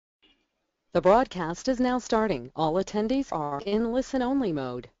The broadcast is now starting. All attendees are in listen-only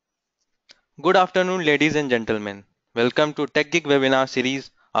mode. Good afternoon, ladies and gentlemen. Welcome to TechGig webinar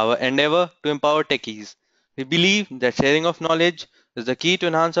series, our endeavor to empower techies. We believe that sharing of knowledge is the key to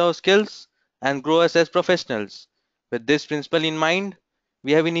enhance our skills and grow us as professionals. With this principle in mind,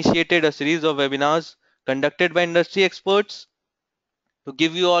 we have initiated a series of webinars conducted by industry experts to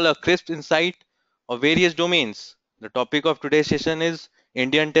give you all a crisp insight of various domains. The topic of today's session is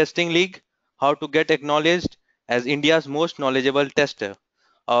Indian Testing League, how to get acknowledged as India's most knowledgeable tester.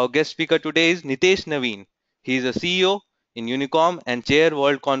 Our guest speaker today is Nitesh Naveen. He is a CEO in UNICOM and Chair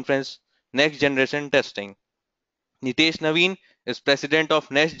World Conference Next Generation Testing. Nitesh Naveen is president of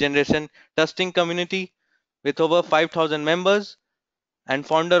Next Generation Testing Community with over 5,000 members and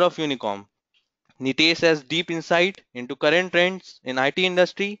founder of Unicom. Nitesh has deep insight into current trends in IT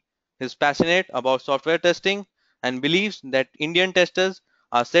industry, is passionate about software testing, and believes that Indian testers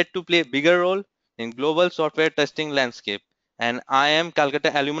are set to play a bigger role in global software testing landscape. And I am Calcutta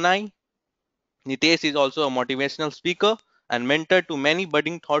alumni. Nitesh is also a motivational speaker and mentor to many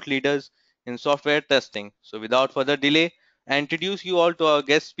budding thought leaders in software testing. So without further delay, I introduce you all to our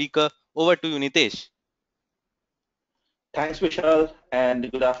guest speaker. Over to you, Nitesh. Thanks, Vishal,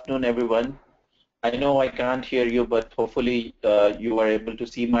 and good afternoon, everyone. I know I can't hear you, but hopefully you are able to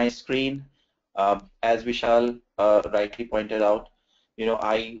see my screen. As Vishal rightly pointed out,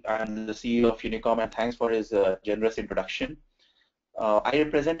 I am the CEO of Unicom, and thanks for his generous introduction. I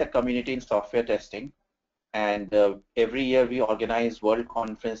represent a community in software testing, and every year we organize World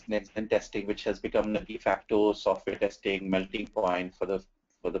Conference Next Gen Testing, which has become the de facto software testing melting point for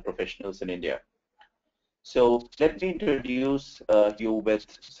the professionals in India. So let me introduce you with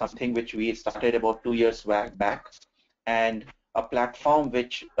something which we started about 2 years back, and a platform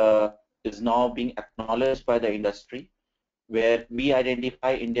which is now being acknowledged by the industry, where we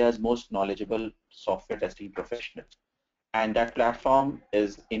identify India's most knowledgeable software testing professionals. And that platform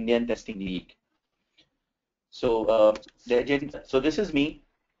is Indian Testing League. So so this is me.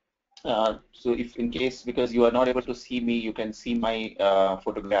 So if in case, because you are not able to see me, you can see my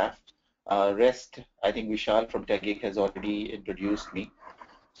photograph. Rest, I think Vishal from TechGig has already introduced me.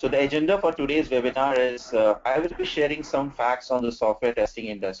 So the agenda for today's webinar is I will be sharing some facts on the software testing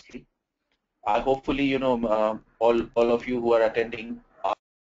industry. Hopefully, all of you who are attending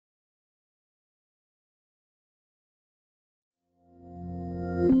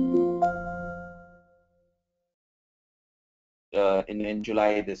in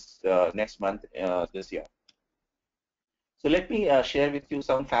July this next month this year. So let me share with you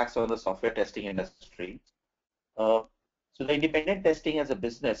some facts on the software testing industry. Uh, so the independent testing as a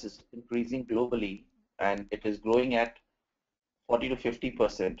business is increasing globally, and it is growing at 40 to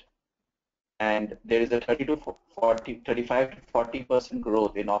 50%. And there is a 30 to 40, 35 to 40%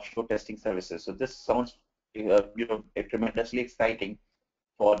 growth in offshore testing services. So this sounds, tremendously exciting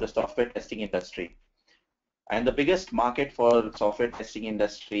for the software testing industry. And the biggest market for software testing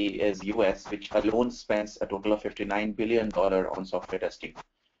industry is US, which alone spends a total of $59 billion on software testing.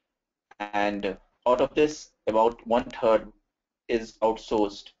 And out of this, about 1/3 is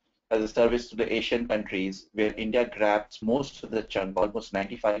outsourced as a service to the Asian countries, where India grabs most of the chunk, almost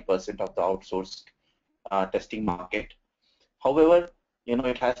 95% of the outsourced testing market. However,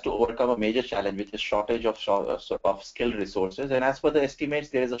 it has to overcome a major challenge, which is shortage of skilled resources. And as per the estimates,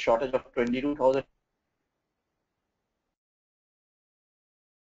 there is a shortage of 22,000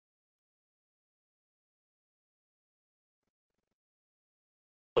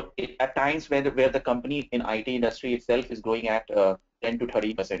 at times where the company in IT industry itself is growing at 10 to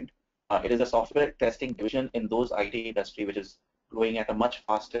 30%. It is a software testing division in those IT industry which is growing at a much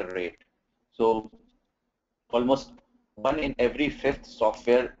faster rate. So almost one in every fifth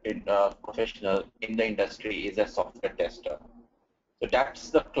software professional in the industry is a software tester. So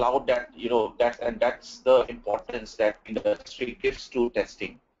that's the cloud that that's the importance that industry gives to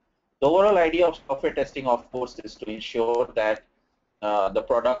testing. The overall idea of software testing, of course, is to ensure that the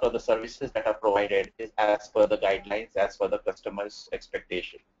product or the services that are provided is as per the guidelines, as per the customer's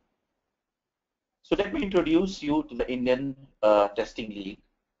expectation. So let me introduce you to the Indian Testing League.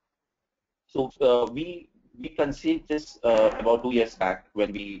 So we conceived this about 2 years back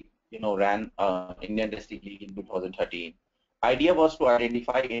when we ran Indian Testing League in 2013. Idea was to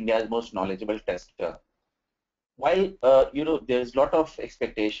identify India's most knowledgeable tester. While there's a lot of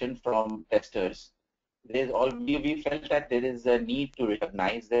expectation from testers, we felt that there is a need to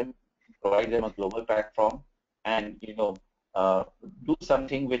recognize them, provide them a global platform, and uh, do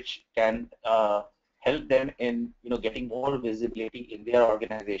something which can help them in getting more visibility in their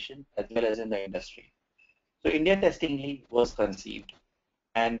organization as well as in the industry. So Indian Testing League was conceived.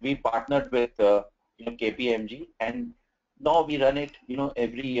 and we partnered with KPMG, and now we run it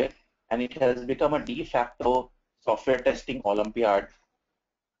every year, and it has become a de facto software testing Olympiad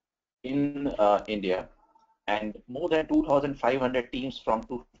in India, and more than 2,500 teams from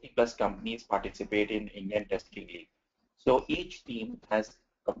 250 plus companies participate in Indian Testing League. So each team has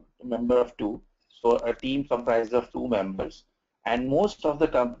a member of two. So a team comprises of two members, and most of the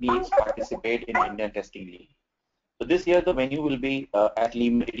companies participate in Indian Testing League. So this year the venue will be at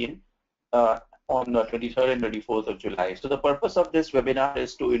Lee Meridian on 23rd and 24th of July. So the purpose of this webinar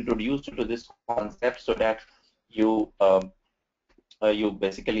is to introduce you to this concept so that you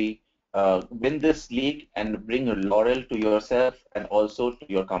basically win this league and bring a laurel to yourself and also to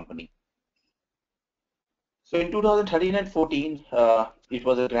your company. So in 2013 and 14, it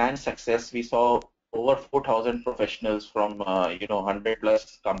was a grand success. We saw over 4,000 professionals from 100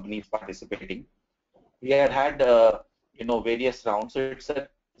 plus companies participating. We had various rounds. So it's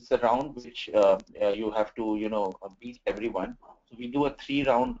a round which you have to beat everyone. So we do a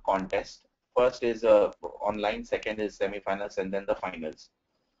 3-round contest. First is online, second is semifinals, and then the finals.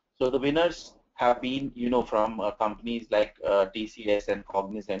 So the winners have been from companies like TCS and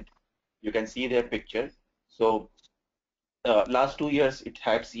Cognizant. You can see their picture. So last 2 years it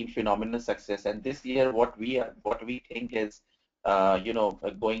had seen phenomenal success, and this year what we think is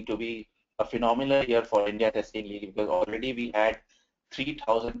going to be a phenomenal year for India Testing League, because already we had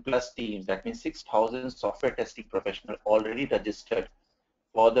 3,000 plus teams. That means 6,000 software testing professionals already registered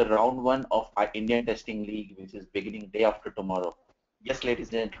for the round 1 of our Indian Testing League, which is beginning day after tomorrow. Yes,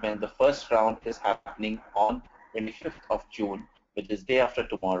 ladies and gentlemen, the first round is happening on 25th of June, which is day after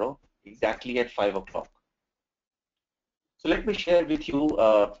tomorrow, exactly at 5 o'clock. So let me share with you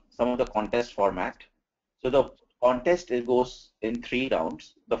some of the contest format. So the contest goes in 3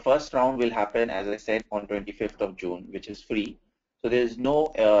 rounds. The first round will happen, as I said, on 25th of June, which is free. So there is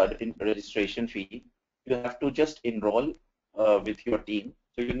no registration fee. You have to just enroll with your team.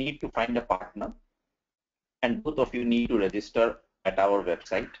 So you need to find a partner, and both of you need to register at our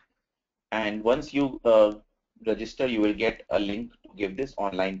website. And once you register, you will get a link to give this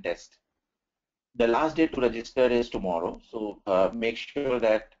online test. The last day to register is tomorrow, so make sure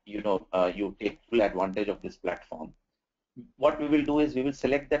that you take full advantage of this platform. What we will do is we will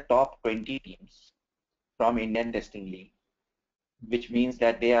select the top 20 teams from Indian Testing League, which means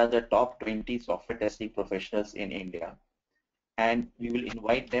that they are the top 20 software testing professionals in India, and we will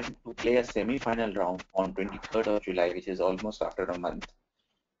invite them to play a semi-final round on 23rd of July, which is almost after a month,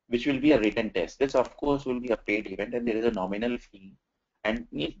 which will be a written test. This, of course, will be a paid event, and there is a nominal fee. And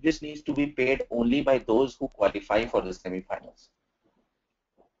this needs to be paid only by those who qualify for the semifinals.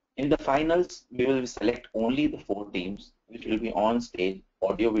 In the finals, we will select only the 4 teams, which will be on stage,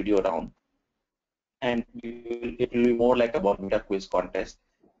 audio-video round, and it will be more like a Bonvita quiz contest.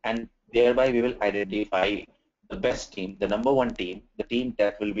 And thereby, we will identify the best team, the number 1 team, the team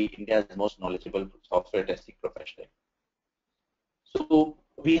that will be India's most knowledgeable software testing professional. So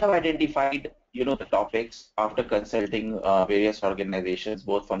we have identified, the topics after consulting various organizations,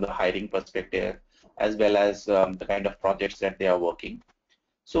 both from the hiring perspective as well as the kind of projects that they are working.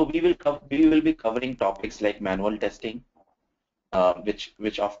 So we will be covering topics like manual testing,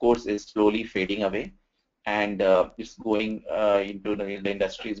 which of course is slowly fading away, and it's going into the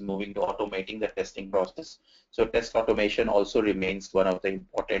industry is moving to automating the testing process. So test automation also remains one of the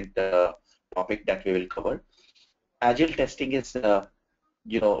important topic that we will cover. Agile testing is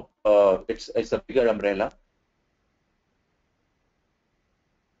it's a bigger umbrella.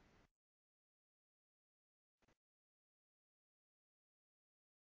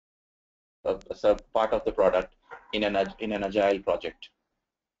 As a part of the product in an agile project.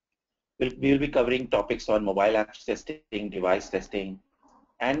 We will be covering topics on mobile apps testing, device testing,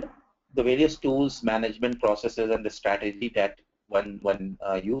 and the various tools, management processes, and the strategy that one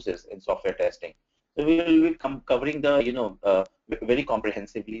uses in software testing. So we will be covering the very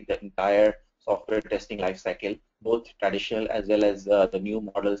comprehensively the entire software testing lifecycle, both traditional as well as the new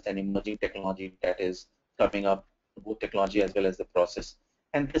models and emerging technology that is coming up, both technology as well as the process.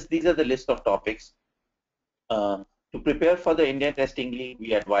 And these are the list of topics. To prepare for the Indian Testing League,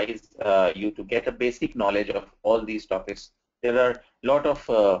 we advise you to get a basic knowledge of all these topics. There are a lot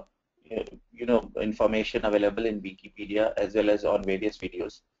of information available in Wikipedia as well as on various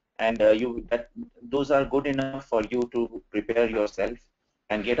videos, and those are good enough for you to prepare yourself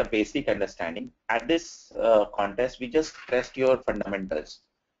and get a basic understanding. At this contest, we just test your fundamentals.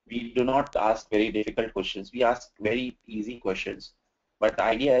 We do not ask very difficult questions. We ask very easy questions, but the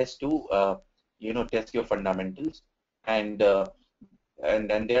idea is to test your fundamentals and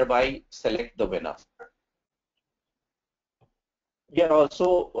and thereby select the winner. We are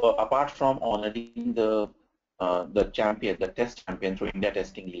also, apart from honoring the champion, the test champion through India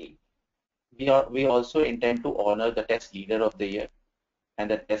Testing League, we also intend to honor the test leader of the year and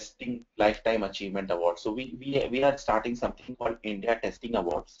the testing lifetime achievement award. So we are starting something called India Testing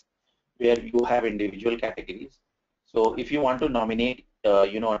Awards, where you have individual categories. So if you want to nominate,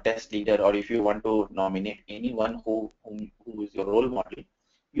 a test leader, or if you want to nominate anyone who is your role model,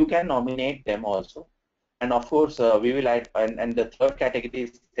 you can nominate them also. And of course, we will add, and the third category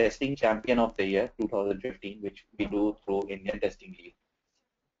is Testing Champion of the Year 2015, which we do through Indian Testing League.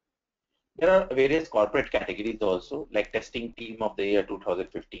 There are various corporate categories also, like Testing Team of the Year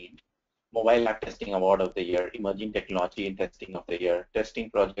 2015, Mobile App Testing Award of the Year, Emerging Technology in Testing of the Year, Testing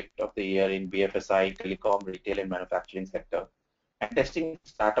Project of the Year in BFSI, Telecom, Retail and Manufacturing sector, and Testing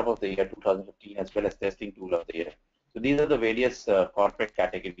Startup of the Year 2015, as well as Testing Tool of the Year. So these are the various corporate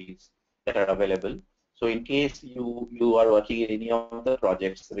categories that are available. So in case you are working in any of the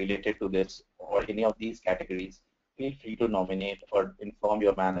projects related to this or any of these categories, feel free to nominate or inform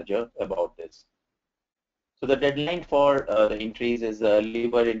your manager about this. So the deadline for the entries is early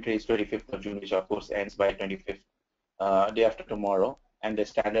bird entries 25th of June, which of course ends by 25th, day after tomorrow, and the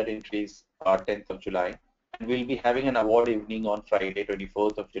standard entries are 10th of July. And we'll be having an award evening on Friday,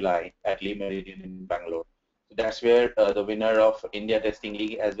 24th of July at Lee Meridian in Bangalore. So that's where the winner of India Testing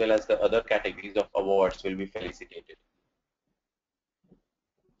League as well as the other categories of awards will be felicitated.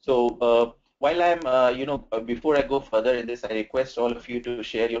 So while I'm, before I go further in this, I request all of you to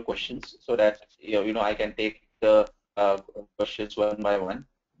share your questions so that I can take the questions one by one.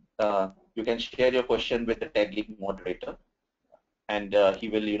 You can share your question with the TechGig moderator, and he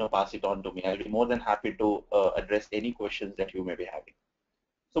will, pass it on to me. I'll be more than happy to address any questions that you may be having.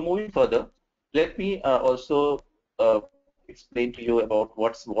 So moving further, let me also explain to you about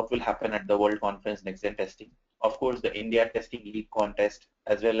what will happen at the World Conference Next Gen Testing. Of course, the India Testing League contest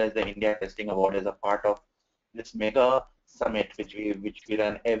as well as the India Testing Award is a part of this mega summit which we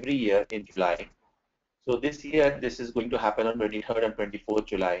run every year in July. So this year, this is going to happen on 23rd and 24th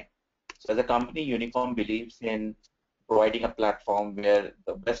July. So as a company, UNICOM believes in providing a platform where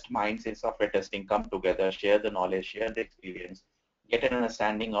the best minds in software testing come together, share the knowledge, share the experience, get an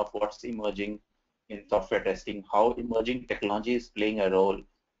understanding of what's emerging in software testing, how emerging technology is playing a role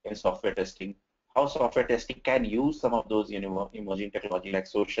in software testing, how software testing can use some of those emerging technology like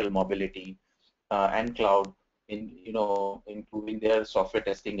social mobility and cloud in improving their software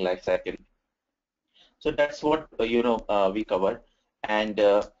testing lifecycle. So that's what we covered, and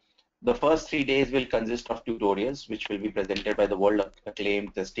the first 3 days will consist of tutorials, which will be presented by the world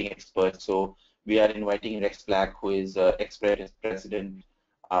acclaimed testing experts. So we are inviting Rex Black, who is president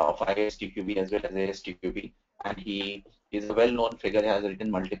of ISTQB as well as ASTQB, and he is a well-known figure. He has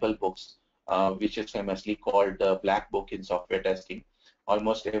written multiple books, which is famously called the Black Book in Software Testing.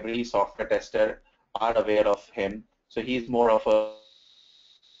 Almost every software tester are aware of him. So he's more of a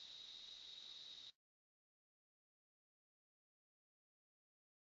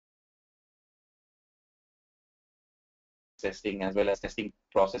testing as well as testing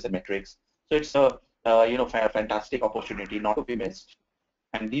process and metrics. So it's a fantastic opportunity not to be missed.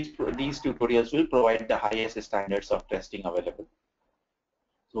 And these tutorials will provide the highest standards of testing available.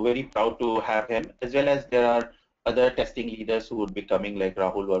 So very proud to have him, as well as there are other testing leaders who would be coming like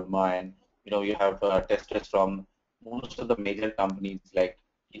Rahul Verma, and you have testers from most of the major companies like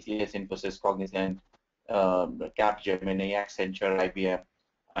TCS, Infosys, Cognizant, Capgemini, Accenture, IBM,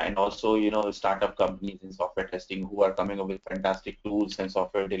 and also startup companies in software testing who are coming up with fantastic tools and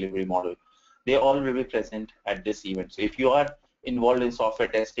software delivery model. They all will be present at this event. So if you are involved in software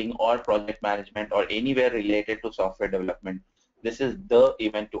testing or project management or anywhere related to software development, this is the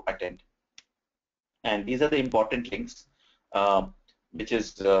event to attend. And these are the important links, which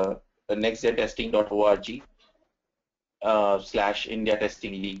is nextgentesting.org / India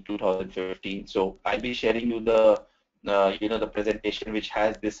Testing League 2015. So I'll be sharing you the the presentation which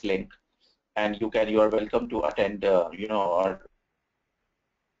has this link, and you are welcome to attend or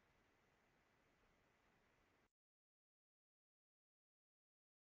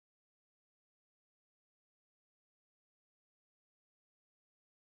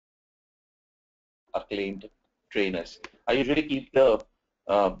acclaimed trainers. I usually keep the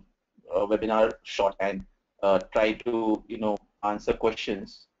uh, webinar short and try to answer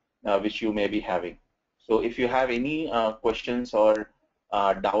questions which you may be having. So if you have any questions or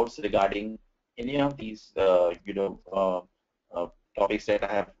doubts regarding any of these topics that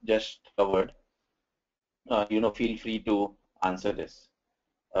I have just covered, feel free to answer this.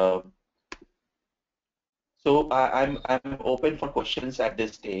 Uh, so I'm open for questions at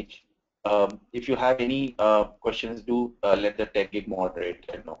this stage. If you have any questions, do let the TechGig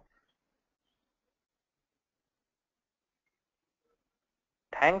moderator know.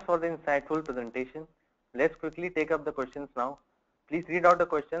 Thanks for the insightful presentation. Let's quickly take up the questions now. Please read out the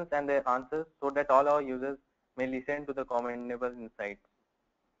questions and their answers so that all our users may listen to the commendable insights.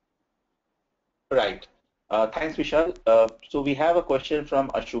 Right. Thanks, Vishal. So we have a question from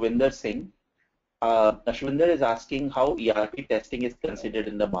Ashwinder Singh. Ashwinder is asking how ERP testing is considered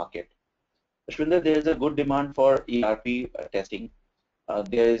in the market. Ashwinder, there is a good demand for ERP testing.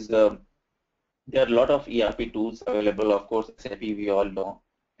 There are a lot of ERP tools available. Of course, SAP we all know,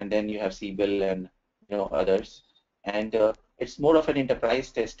 and then you have Siebel and others. And it's more of an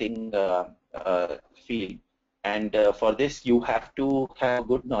enterprise testing field. And for this, you have to have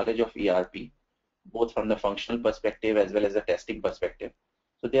good knowledge of ERP, both from the functional perspective as well as the testing perspective.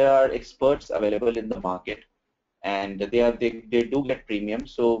 So there are experts available in the market, and they do get premium.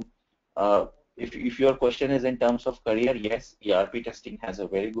 So if your question is in terms of career, yes, ERP testing has a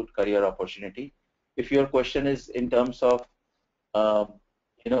very good career opportunity. If your question is in terms of uh,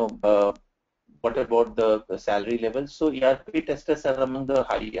 what about the salary level? So ERP testers are among the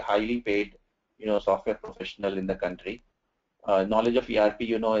highly paid software professional in the country. Knowledge of ERP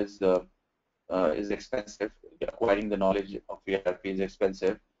is expensive. Acquiring the knowledge of ERP is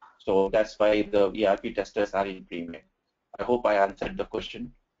expensive. So that's why the ERP testers are in premium. I hope I answered the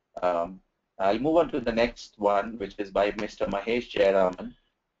question. I'll move on to the next one, which is by Mr. Mahesh Jayaraman,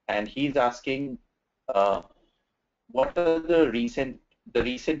 and he's asking, what are the recent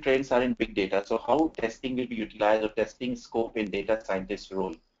trends are in big data? So how testing will be utilized or testing scope in data scientist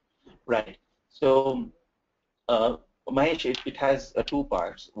role? Right. So uh, Mahesh, it has two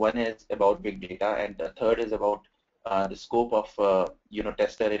parts. One is about big data, and the third is about the scope of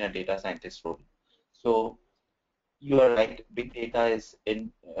tester in a data scientist role. So you are right. Big data is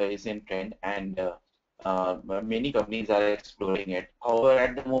in trend, and many companies are exploring it. However,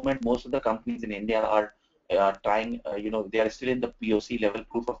 at the moment, most of the companies in India are trying. They are still in the POC level,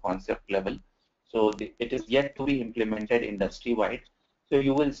 proof of concept level. So it is yet to be implemented industry wide. So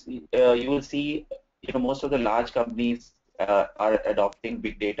you will see most of the large companies are adopting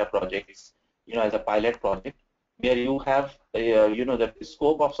big data projects as a pilot project, where you have the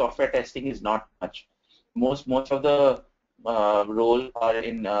scope of software testing is not much. Most of the role are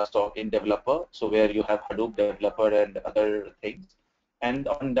in developer, so where you have Hadoop developer and other things, and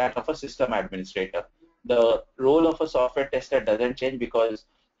on that of a system administrator. The role of a software tester doesn't change, because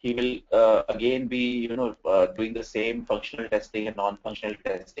he will again be doing the same functional testing and non-functional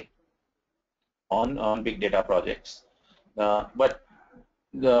testing on big data projects. But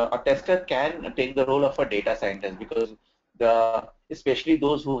a tester can take the role of a data scientist, because especially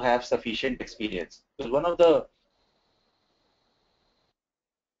those who have sufficient experience. Because one of the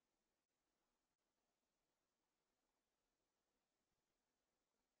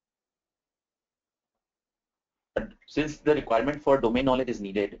since the requirement for domain knowledge is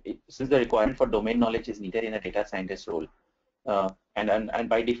needed, since the requirement for domain knowledge is needed in a data scientist role, and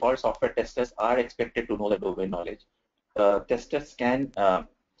by default, software testers are expected to know the domain knowledge. Testers can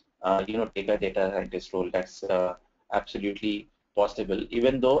take a data scientist role. That's absolutely possible.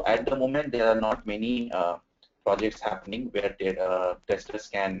 Even though at the moment there are not many projects happening where testers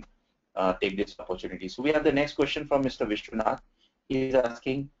can take this opportunity. So we have the next question from Mr. Vishwanath. He is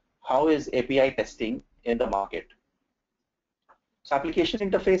asking, how is API testing in the market? So application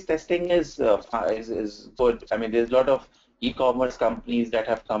interface testing is good. I mean, there's a lot of e-commerce companies that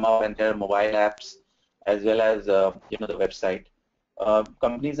have come up, and their mobile apps, as well as the website.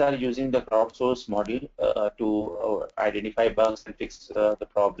 Companies are using the crowdsource model to identify bugs and fix the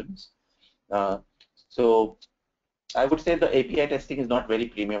problems. Uh, so I would say the API testing is not very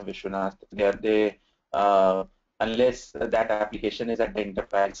premium, Vishwanath. Unless that application is at the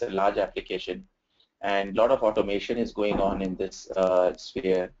enterprise, a large application, and a lot of automation is going on in this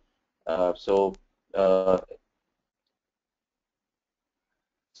sphere. So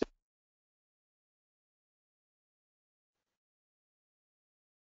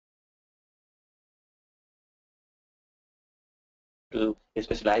to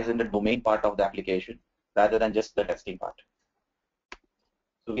specialize in the domain part of the application rather than just the testing part.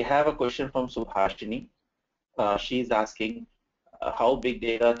 So we have a question from Subhashini. She's asking how big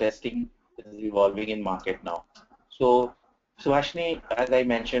data testing is evolving in market now. So Subhashini, as I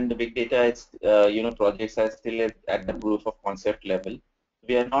mentioned, the big data projects are still at the proof of concept level.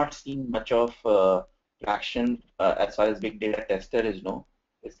 We are not seeing much of traction as far as big data tester is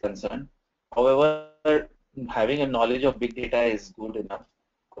concerned. However, having a knowledge of big data is good enough,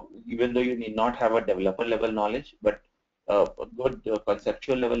 even though you need not have a developer level knowledge. But a good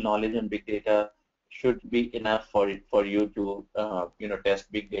conceptual level knowledge on big data should be enough for you to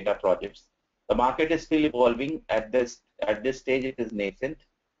test big data projects. The market is still evolving at this stage. It is nascent,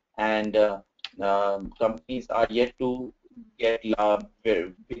 and companies are yet to get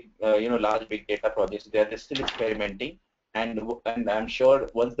very big, large big data projects. They are still experimenting, and I'm sure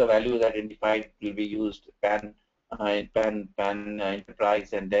once the value is identified, it will be used pan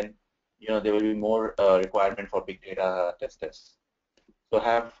enterprise, and then there will be more requirement for big data testers. So I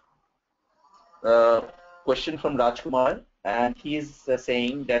have a question from Rajkumar, and he's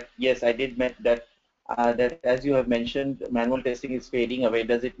saying that yes, I did met that as you have mentioned, manual testing is fading away.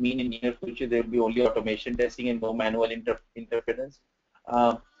 Does it mean in near future there will be only automation testing and no manual interference?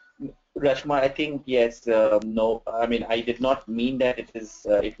 Uh, Rajkumar, I think yes, no. I mean, I did not mean that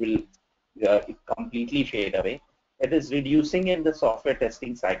it will completely fade away. It is reducing in the software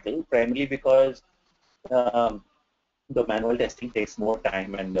testing cycle, primarily because um, the manual testing takes more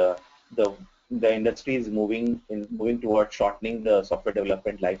time, and the the industry is moving towards shortening the software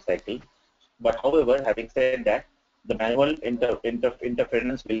development life cycle. But however, having said that, the manual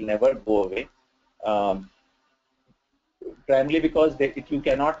interference will never go away, um, primarily because you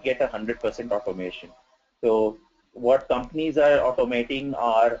cannot get 100% automation. So what companies are automating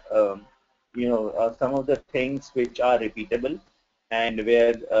are some of the things which are repeatable, and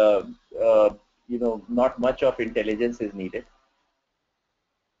where not much of intelligence is needed.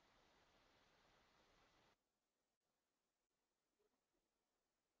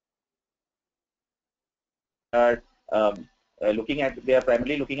 Are they are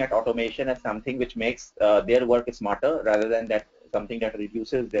primarily looking at automation as something which makes their work smarter, rather than that something that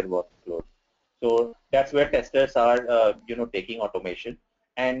reduces their workload. So that's where testers are taking automation,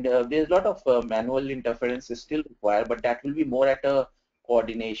 and there's a lot of manual interference is still required, but that will be more at a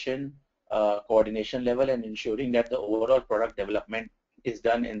coordination level, and ensuring that the overall product development is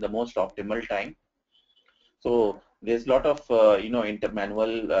done in the most optimal time. So there's a lot of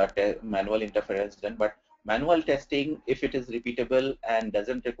manual interference done, but manual testing, if it is repeatable and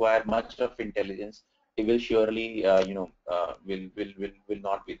doesn't require much of intelligence, it will surely will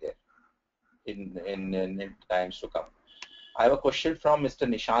not be there in times to come. I have a question from Mr.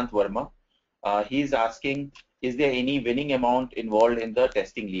 Nishant Verma. He's asking, is there any winning amount involved in the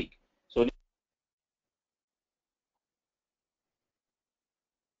testing league? So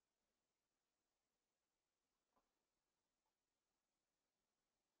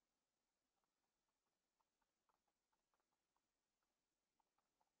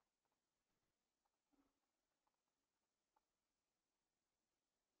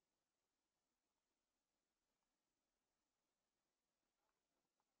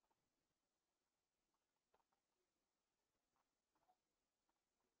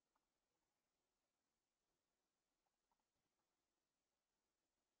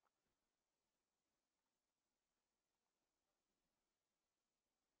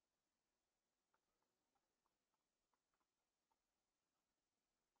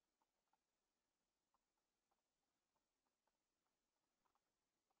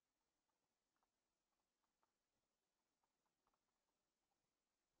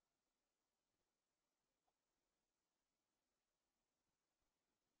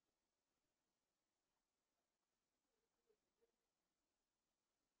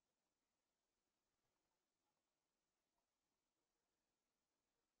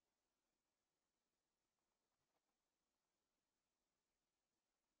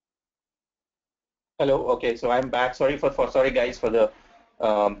hello. Okay, so I'm back. Sorry guys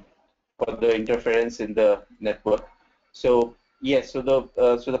um, for the interference in the network. So yes, so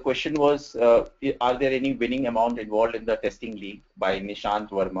the question was, are there any winning amount involved in the testing league, by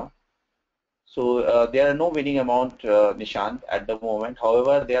Nishant Verma? So there are no winning amount, Nishant, at the moment.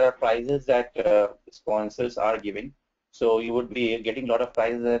 However, there are prizes that sponsors are giving. So you would be getting a lot of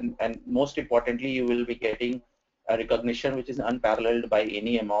prizes, and most importantly, you will be getting a recognition which is unparalleled by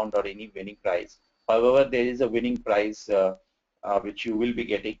any amount or any winning prize. However, there is a winning prize which you will be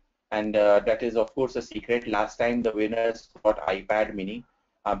getting, and that is of course a secret. Last time the winners got iPad mini.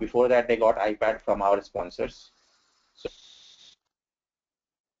 Before that, they got iPad from our sponsors. So,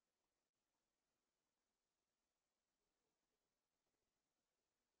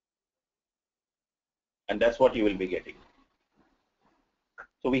 and that's what you will be getting.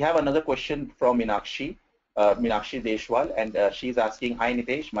 So we have another question from Meenakshi Deshwal, and she's asking, hi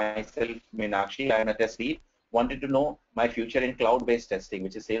Nitesh, myself Meenakshi, I am a test lead. Wanted to know my future in cloud-based testing,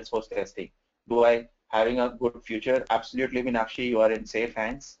 which is Salesforce testing. Do I having a good future? Absolutely, Meenakshi, you are in safe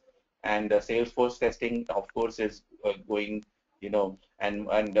hands. And Salesforce testing, of course, is going,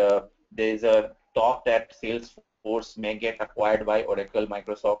 and there is a talk that Salesforce Salesforce may get acquired by Oracle,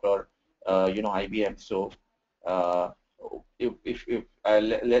 Microsoft, or IBM. So if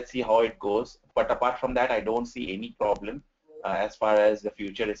let's see how it goes. But apart from that, I don't see any problem as far as the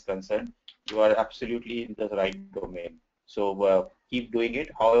future is concerned. You are absolutely in the right domain. So keep doing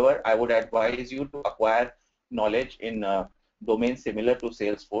it. However, I would advise you to acquire knowledge in domains similar to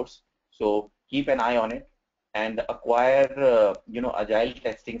Salesforce. So keep an eye on it and acquire agile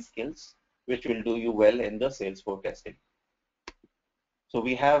testing skills, which will do you well in the Salesforce testing. So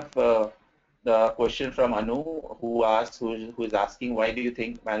we have the question from Anu, who is asking, why do you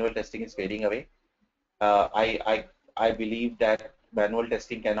think manual testing is fading away? I believe that manual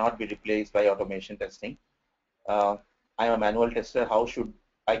testing cannot be replaced by automation testing. uh, I'm a manual tester. How should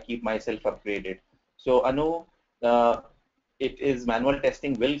I keep myself upgraded? So Anu, uh, it is manual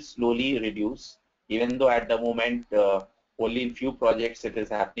testing will slowly reduce, even though at the moment only in few projects it is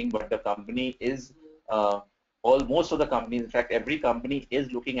happening, but the company is most of the companies, in fact every company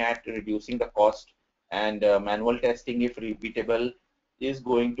is looking at reducing the cost, and manual testing, if repeatable, is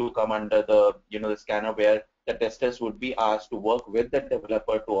going to come under the the scanner, where the testers would be asked to work with the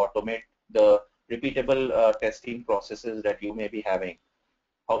developer to automate the repeatable testing processes that you may be having.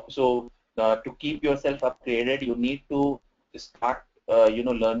 So to keep yourself upgraded, you need to start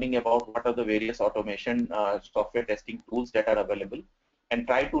learning about what are the various automation software testing tools that are available, and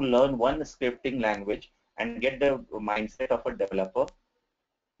try to learn one scripting language and get the mindset of a developer,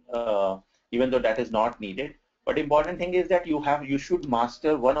 uh, even though that is not needed. But important thing is that you should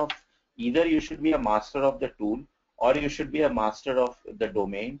master one of, either you should be a master of the tool, or you should be a master of the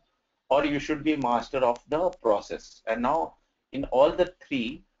domain, or you should be master of the process. And now in all the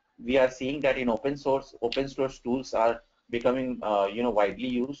three, we are seeing that in open source tools are becoming widely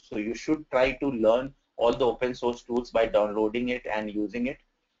used. So you should try to learn all the open source tools by downloading it and using it.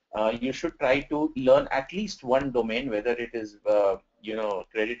 You should try to learn at least one domain, whether it is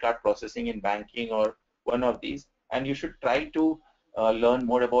credit card processing in banking or one of these, and you should try to learn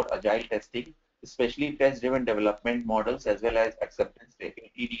more about agile testing, especially test-driven development models, as well as acceptance taking,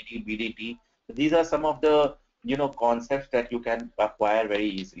 TDD, BDT. These are some of the concepts that you can acquire very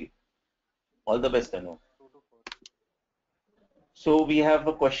easily. All the best, Anu. So we have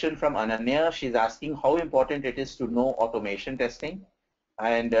a question from Ananya. She's asking how important it is to know automation testing,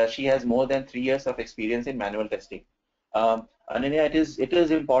 and she has more than 3 years of experience in manual testing. Ananya, it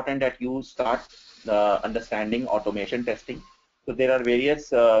is important that you start understanding automation testing. So there are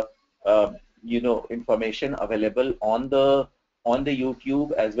various information available on the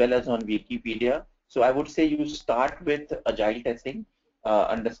YouTube as well as on Wikipedia. So I would say you start with agile testing,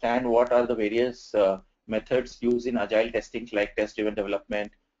 understand what are the various methods used in agile testing, like test-driven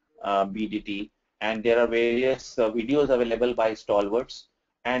development, BDT, and there are various videos available by stalwarts.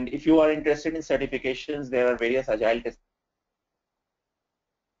 And if you are interested in certifications, there are various agile test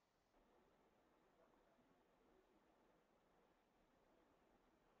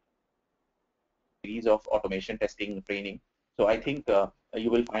series of automation testing training. So I think you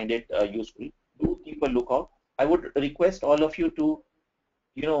will find it useful. Do keep a lookout. I would request all of you to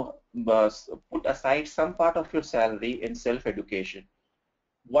put aside some part of your salary in self-education.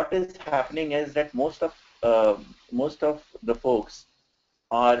 What is happening is that most of the folks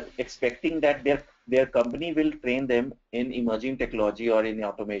are expecting that their company will train them in emerging technology or in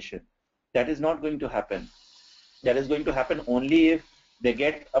automation. That is not going to happen. That is going to happen only if they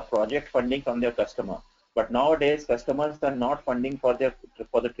get a project funding from their customer. But nowadays, customers are not funding for the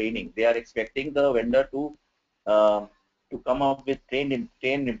training. They are expecting the vendor um, to come up with trained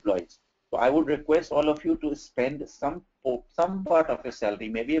employees. So I would request all of you to spend some part of your salary,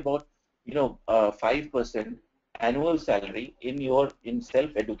 maybe about 5% annual salary in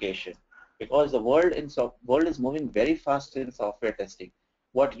self education, because the world is moving very fast in software testing.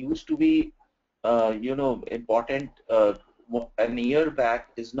 What used to be important an year back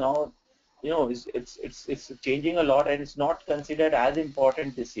is now, it's changing a lot, and it's not considered as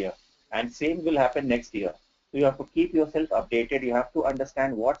important this year, and same will happen next year. So you have to keep yourself updated. You have to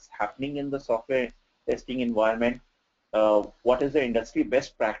understand what's happening in the software testing environment, what is the industry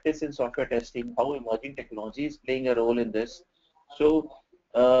best practice in software testing, how emerging technology is playing a role in this. So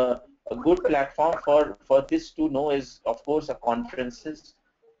a good platform for this to know is, of course, a conferences,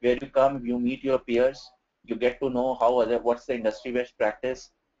 where you come, you meet your peers, you get to know what's the industry best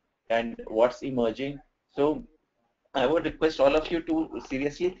practice and what's emerging. So I would request all of you to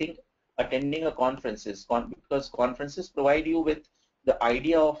seriously think attending a conferences, because conferences provide you with the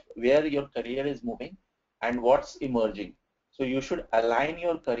idea of where your career is moving and what's emerging. So you should align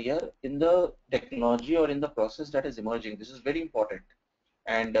your career in the technology or in the process that is emerging. This is very important.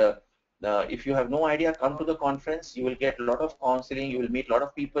 And If you have no idea, come to the conference. You will get a lot of counseling. You will meet a lot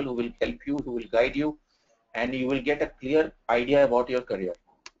of people who will help you, who will guide you, and you will get a clear idea about your career.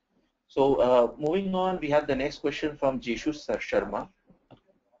 So moving on, we have the next question from Jishu Sharma.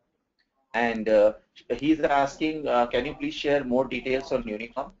 And he's asking, can you please share more details on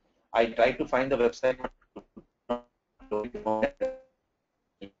Unicom? I tried to find the website. So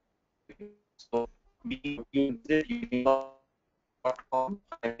you visit unicom.com.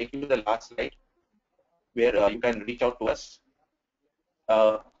 I'll take you to the last slide where you can reach out to us.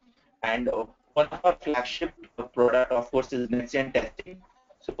 And one of our flagship product, of course, is next-gen testing.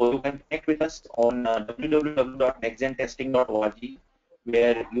 So you can connect with us on www.nextgentesting.org,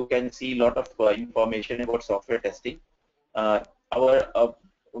 where you can see a lot of information about software testing. Our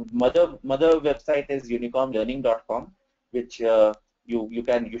mother website is unicomlearning.com, which you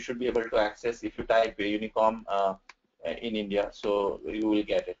should be able to access if you type Unicom in India. So you will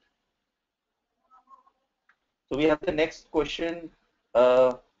get it. So we have the next question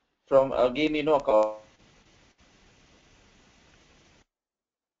from again,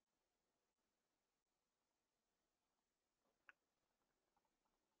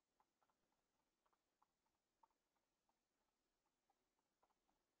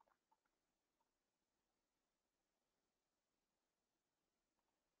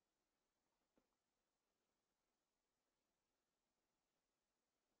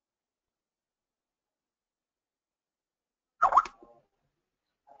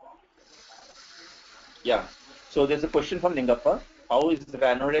 yeah. So there's a question from Lingappa. How is the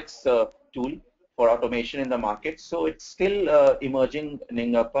Ranorex tool for automation in the market? So it's still emerging,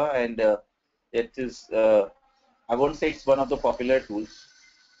 Lingappa, and it is, I won't say it's one of the popular tools.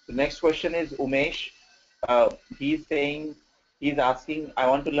 The next question is Umesh. He's saying, he's asking, I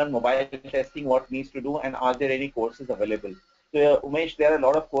want to learn mobile testing, what needs to do, and are there any courses available? So Umesh, there are a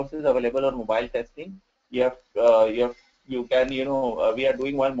lot of courses available on mobile testing. You can, we are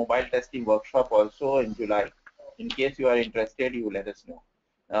doing one mobile testing workshop also in July. In case you are interested, you let us know.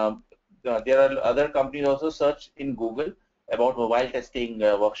 There are other companies also. Search in Google about mobile testing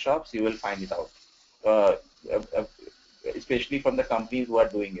workshops. You will find it out, uh, uh, especially from the companies who are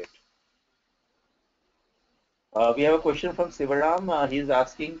doing it. We have a question from Sivaram. He's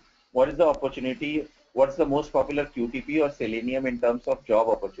asking, what is the opportunity? What's the most popular QTP or Selenium in terms of job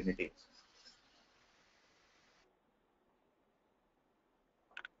opportunities?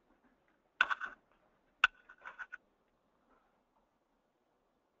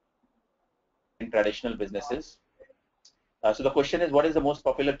 In traditional businesses. So the question is, what is the most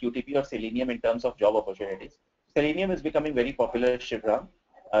popular QTP or Selenium in terms of job opportunities? Selenium is becoming very popular, Shivram.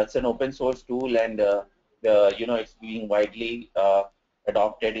 It's an open source tool, and it's being widely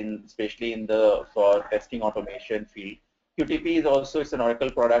adopted especially in the for testing automation field. QTP is also, it's an Oracle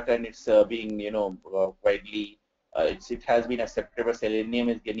product, and it's being widely it has been accepted, but Selenium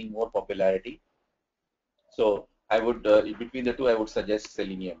is gaining more popularity. So I would between the two, I would suggest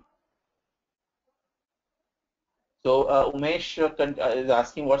Selenium. So Umesh is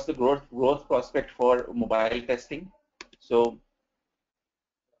asking, what's the growth prospect for mobile testing? So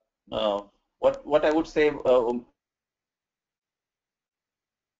what I would say,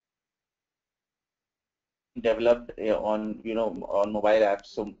 developed on mobile apps.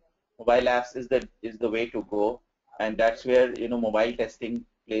 So mobile apps is the way to go, and that's where mobile testing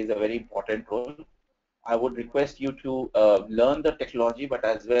plays a very important role. I would request you to learn the technology, but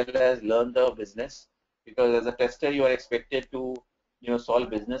as well as learn the business, because as a tester, you are expected to solve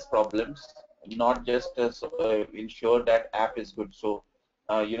business problems, not just ensure that app is good. So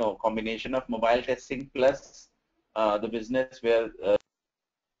combination of mobile testing plus the business, where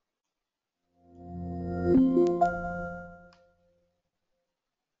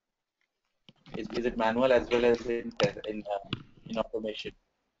is it manual as well as in automation.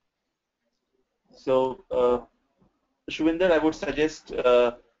 So Shwinder, I would suggest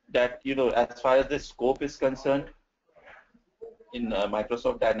that as far as the scope is concerned, in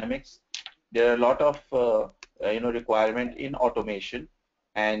Microsoft Dynamics, there are a lot of requirement in automation,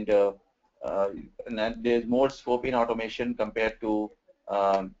 and and there's more scope in automation compared to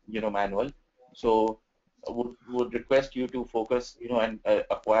manual. So would request you to focus and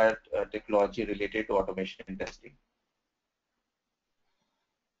acquire technology related to automation and testing.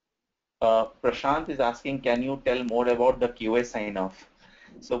 Prashant is asking, can you tell more about the QA sign off?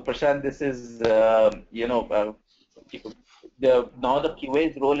 So Prashant, this is now the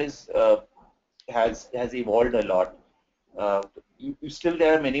QA's role is has evolved a lot. Still,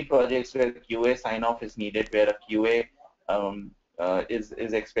 there are many projects where QA sign off is needed, where a QA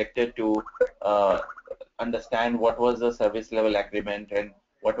is expected to understand what was the service level agreement and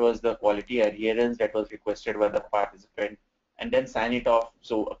what was the quality adherence that was requested by the participant, and then sign it off.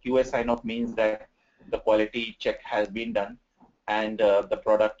 So a QA sign off means that the quality check has been done and the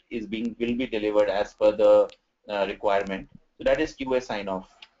product will be delivered as per the requirement. So that is QA sign off.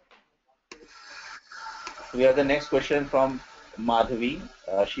 We have the next question from Madhavi.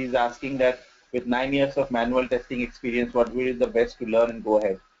 She's asking that with 9 years of manual testing experience, what will be the best to learn and go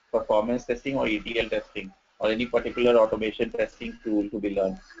ahead? Performance testing or ETL testing or any particular automation testing tool to be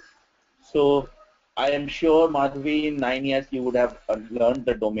learned? So I am sure, Madhavi, in 9 years you would have learned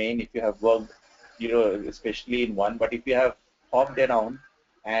the domain if you have worked, especially in one. But if you have hopped around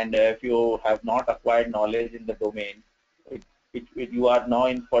and if you have not acquired knowledge in the domain, you are now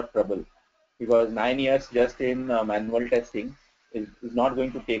in for trouble, because 9 years just in manual testing is not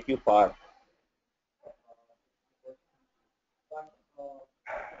going to take you far.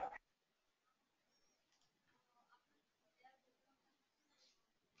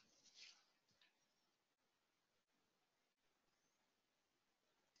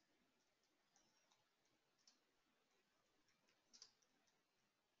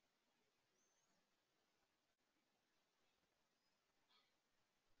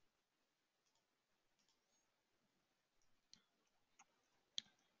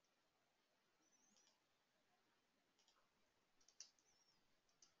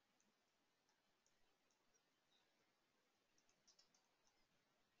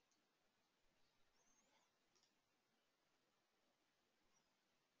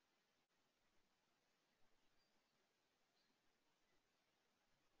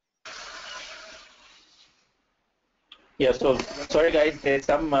 Yeah, so sorry guys, there's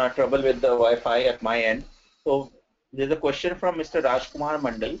some trouble with the Wi-Fi at my end. So there's a question from Mr. Rajkumar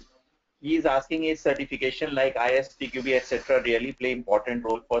Mandal. He is asking, is certification like ISTQB, etc. really play important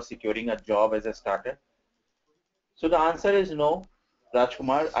role for securing a job as a starter? So the answer is no,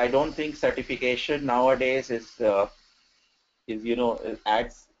 Rajkumar. I don't think certification nowadays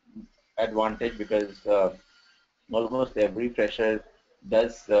adds advantage, because almost every fresher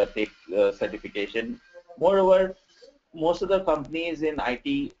does take certification. Moreover, most of the companies in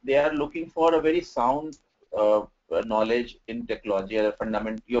IT, they are looking for a very sound knowledge in technology.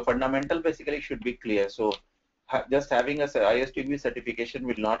 Your fundamental basically should be clear. So just having a ISTB certification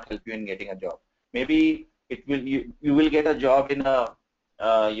will not help you in getting a job. Maybe you will get a job in a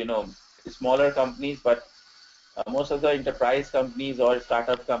smaller companies, but most of the enterprise companies or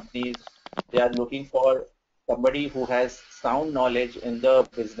startup companies, they are looking for somebody who has sound knowledge in the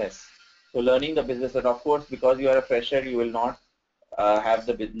business. So learning the business, and of course, because you are a fresher, you will not have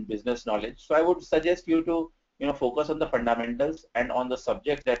the business knowledge. So I would suggest you to focus on the fundamentals and on the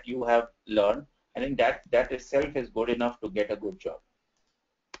subject that you have learned. I think that itself is good enough to get a good job.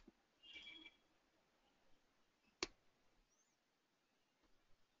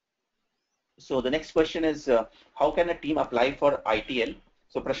 So the next question is, how can a team apply for ITL?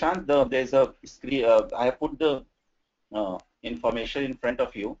 So Prashant, there's a screen. I have put the information in front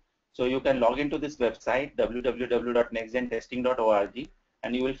of you. So you can log into this website, www.nextgentesting.org,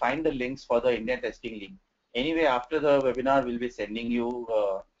 and you will find the links for the India Testing League. Anyway, after the webinar, we'll be sending you,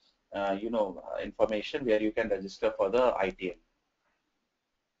 information where you can register for the ITL.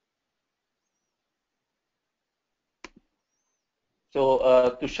 So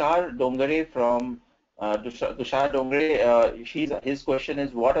Tushar Dongare from Tushar Dongare, his question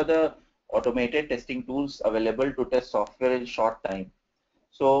is, what are the automated testing tools available to test software in short time?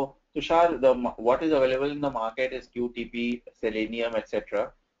 So Tushar, what is available in the market is QTP, Selenium,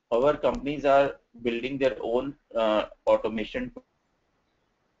 etc. However, companies are building their own automation.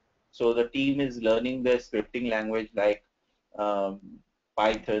 So the team is learning the scripting language like um,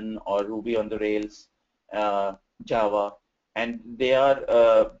 Python or Ruby on the Rails, Java, and they are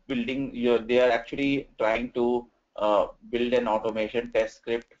they are actually trying to build an automation test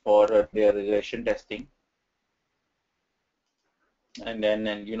script for their regression testing. And then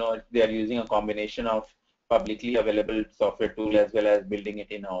they are using a combination of publicly available software tool as well as building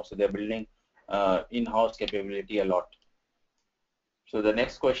it in-house. So they're building in-house capability a lot. So the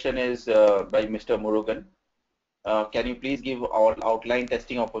next question is by Mr. Murugan. Can you please give all outline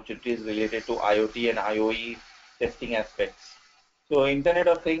testing opportunities related to IoT and IoE testing aspects? So Internet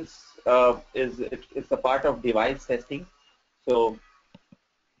of Things it's a part of device testing. So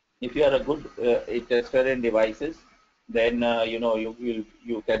if you are a good tester in devices, then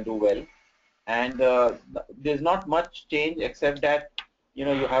you can do well. And there's not much change except that you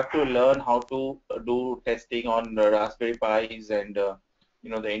have to learn how to do testing on Raspberry Pis and the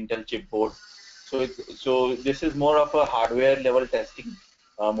Intel chipboard. So this is more of a hardware level testing,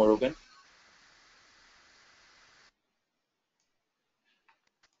 Murugan.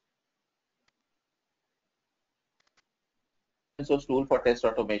 source tool for test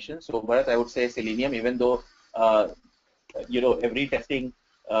automation. So, Bharat, I would say Selenium, even though every testing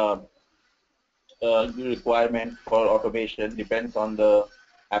requirement for automation depends on the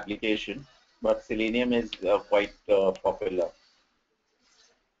application, but Selenium is quite popular.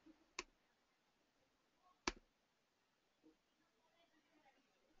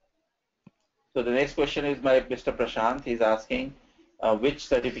 So the next question is by Mr. Prashant. He's asking which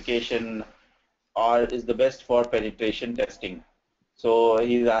certification is the best for penetration testing. So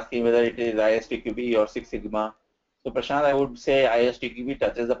he's asking whether it is ISTQB or Six Sigma. So Prashant, I would say ISTQB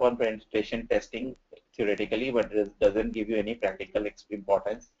touches upon penetration testing theoretically, but it doesn't give you any practical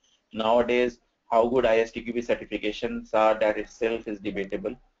importance. Nowadays, how good ISTQB certifications are, that itself is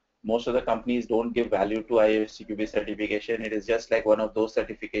debatable. Most of the companies don't give value to ISTQB certification. It is just like one of those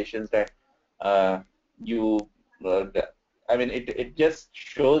certifications that uh, you, I mean, it just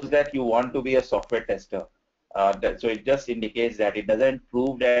shows that you want to be a software tester. So it just indicates that it doesn't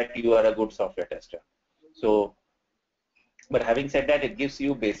prove that you are a good software tester. So, but having said that, it gives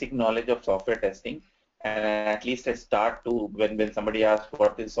you basic knowledge of software testing, and at least a start to when somebody asks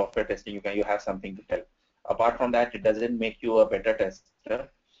what is software testing, you have something to tell. Apart from that, it doesn't make you a better tester.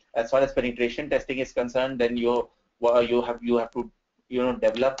 As far as penetration testing is concerned, then you have to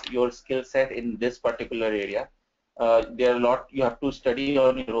develop your skill set in this particular area. There are a lot you have to study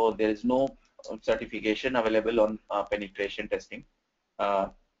on your own. There is no certification available on penetration testing. Uh,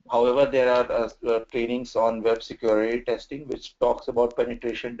 However, there are trainings on web security testing, which talks about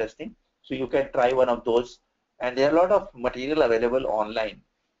penetration testing. So you can try one of those, and there are a lot of material available online.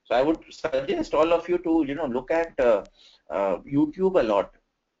 So I would suggest all of you to look at YouTube a lot.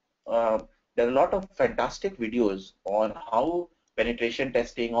 Uh, there are a lot of fantastic videos on how penetration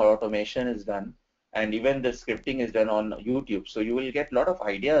testing or automation is done, and even the scripting is done on YouTube. So you will get a lot of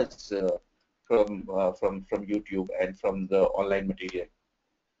ideas from YouTube and from the online material.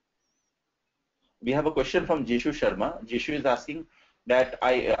 We have a question from Jishu Sharma. Jishu is asking that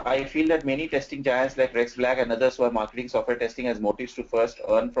I feel that many testing giants like Rex Black and others who are marketing software testing as motives to first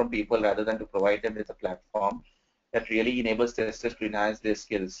earn from people rather than to provide them with a platform that really enables testers to enhance their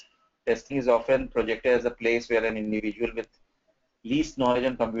skills. Testing is often projected as a place where an individual with least knowledge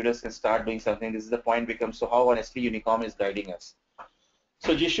on computers can start doing something. This is the point becomes, so how honestly UNICOM is guiding us.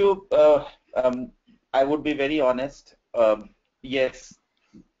 So Jishu, I would be very honest. Yes,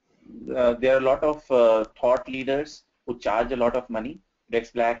 there are a lot of thought leaders who charge a lot of money. Rex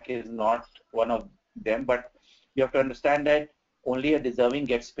Black is not one of them, but you have to understand that only a deserving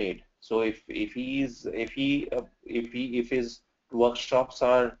gets paid. So if his workshops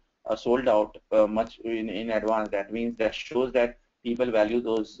are sold out much in advance, that means that shows that people value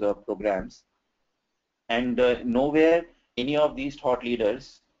those programs. And nowhere any of these thought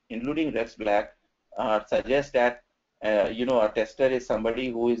leaders, including Rex Black, suggest that a tester is somebody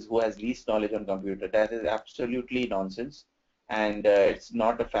who has least knowledge on computer. That is absolutely nonsense, and it's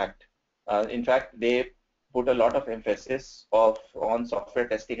not a fact. In fact, they put a lot of emphasis on software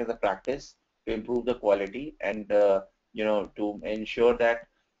testing as a practice to improve the quality and to ensure that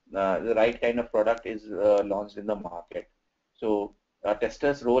the right kind of product is launched in the market. So a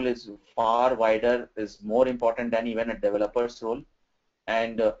tester's role is far wider, is more important than even a developer's role.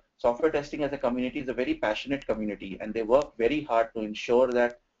 And software testing as a community is a very passionate community, and they work very hard to ensure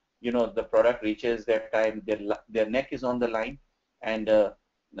that the product reaches their time, their neck is on the line, and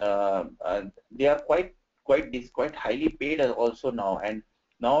they are quite highly paid also now. And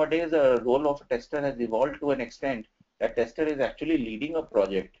nowadays, the role of a tester has evolved to an extent that tester is actually leading a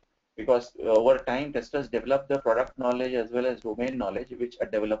project, because over time testers develop the product knowledge as well as domain knowledge, which a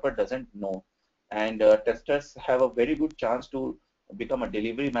developer doesn't know. And testers have a very good chance to become a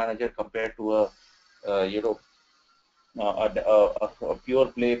delivery manager compared to a pure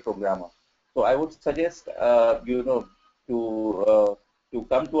play programmer. So I would suggest to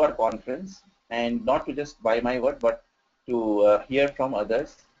come to our conference, and not to just buy my word, but to hear from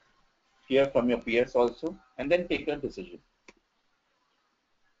others, hear from your peers also, and then take a decision.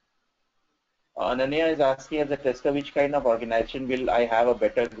 Ananya is asking, as a tester, which kind of organization will I have a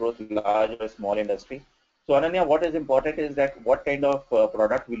better growth, large or small industry? So Ananya, what is important is that what kind of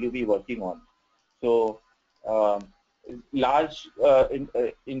product will you be working on? So um, large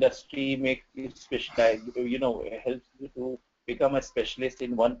industry make you specialize, helps you to become a specialist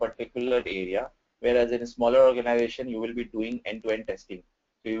in one particular area, whereas in a smaller organization you will be doing end-to-end testing.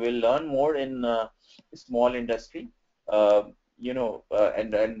 So you will learn more in small industry. Uh,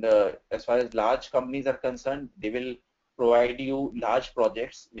 and as far as large companies are concerned, they will provide you large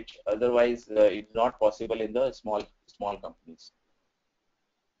projects, which otherwise is not possible in the small companies.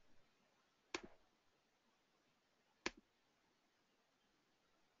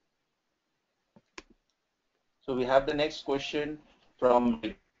 So we have the next question from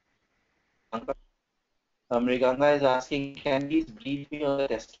Mriganga is asking, can you please brief me on the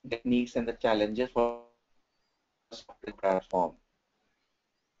testing techniques and the challenges for software platform?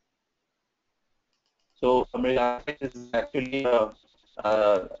 So Mriganga is actually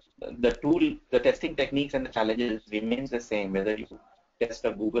the tool, the testing techniques and the challenges remains the same, whether you test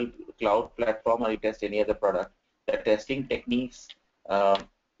a Google Cloud platform or you test any other product. The testing techniques,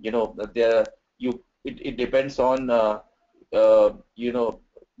 you know, it depends on you know,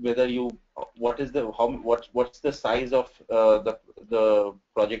 whether you what is the what's the size of the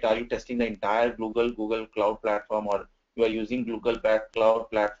project. Are you testing the entire Google Cloud platform, or you are using Google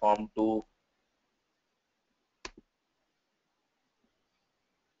Cloud platform to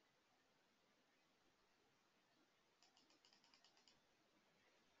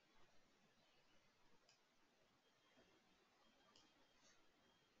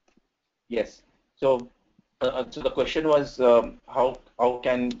yes. So the question was how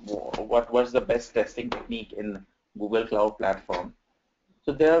can what was the best testing technique in Google Cloud platform?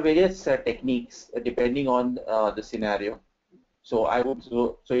 So there are various techniques depending on the scenario. So I would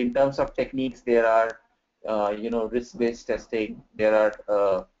so in terms of techniques, there are you know, risk-based testing. There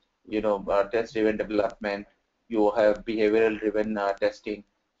are you know, test-driven development. You have behavioral-driven testing.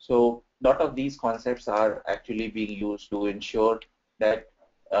 So a lot of these concepts are actually being used to ensure that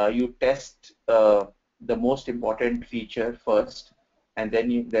you test the most important feature first, and then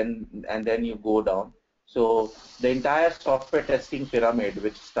you go down. So the entire software testing pyramid,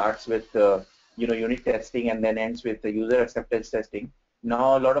 which starts with you know, unit testing and then ends with the user acceptance testing.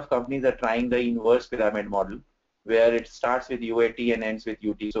 Now a lot of companies are trying the inverse pyramid model, where it starts with UAT and ends with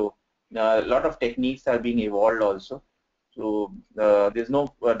UT. So a lot of techniques are being evolved also. So there's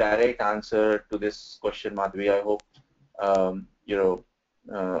no direct answer to this question, Madhvi. I hope you know,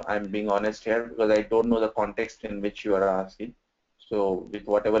 I'm being honest here, because I don't know the context in which you are asking. So with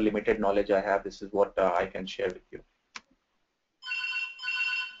whatever limited knowledge I have, this is what I can share with you.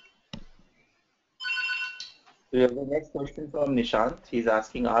 So we have the next question from Nishant. He's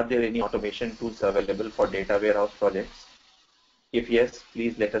asking, are there any automation tools available for data warehouse projects? If yes,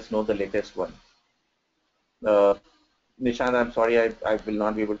 please let us know the latest one. Uh, Nishant, I'm sorry, I will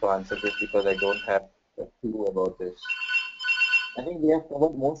not be able to answer this because I don't have a clue about this. I think we have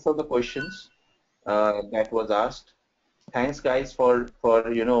covered most of the questions that was asked. Thanks, guys, for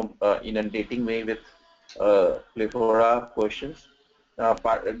you know, inundating me with plethora questions.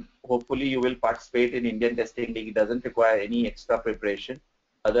 Hopefully, you will participate in Indian Testing League. It doesn't require any extra preparation,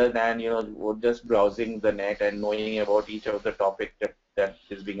 other than, you know, just browsing the net and knowing about each of the topic that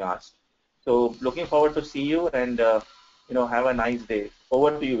is being asked. So, looking forward to see you, and you know, have a nice day.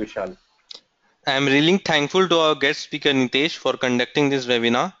 Over to you, Vishal. I am really thankful to our guest speaker Nitesh for conducting this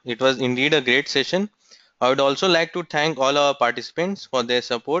webinar. It was indeed a great session. I would also like to thank all our participants for their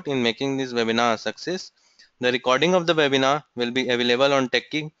support in making this webinar a success. The recording of the webinar will be available on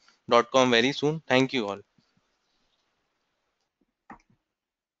techgig.com very soon. Thank you all.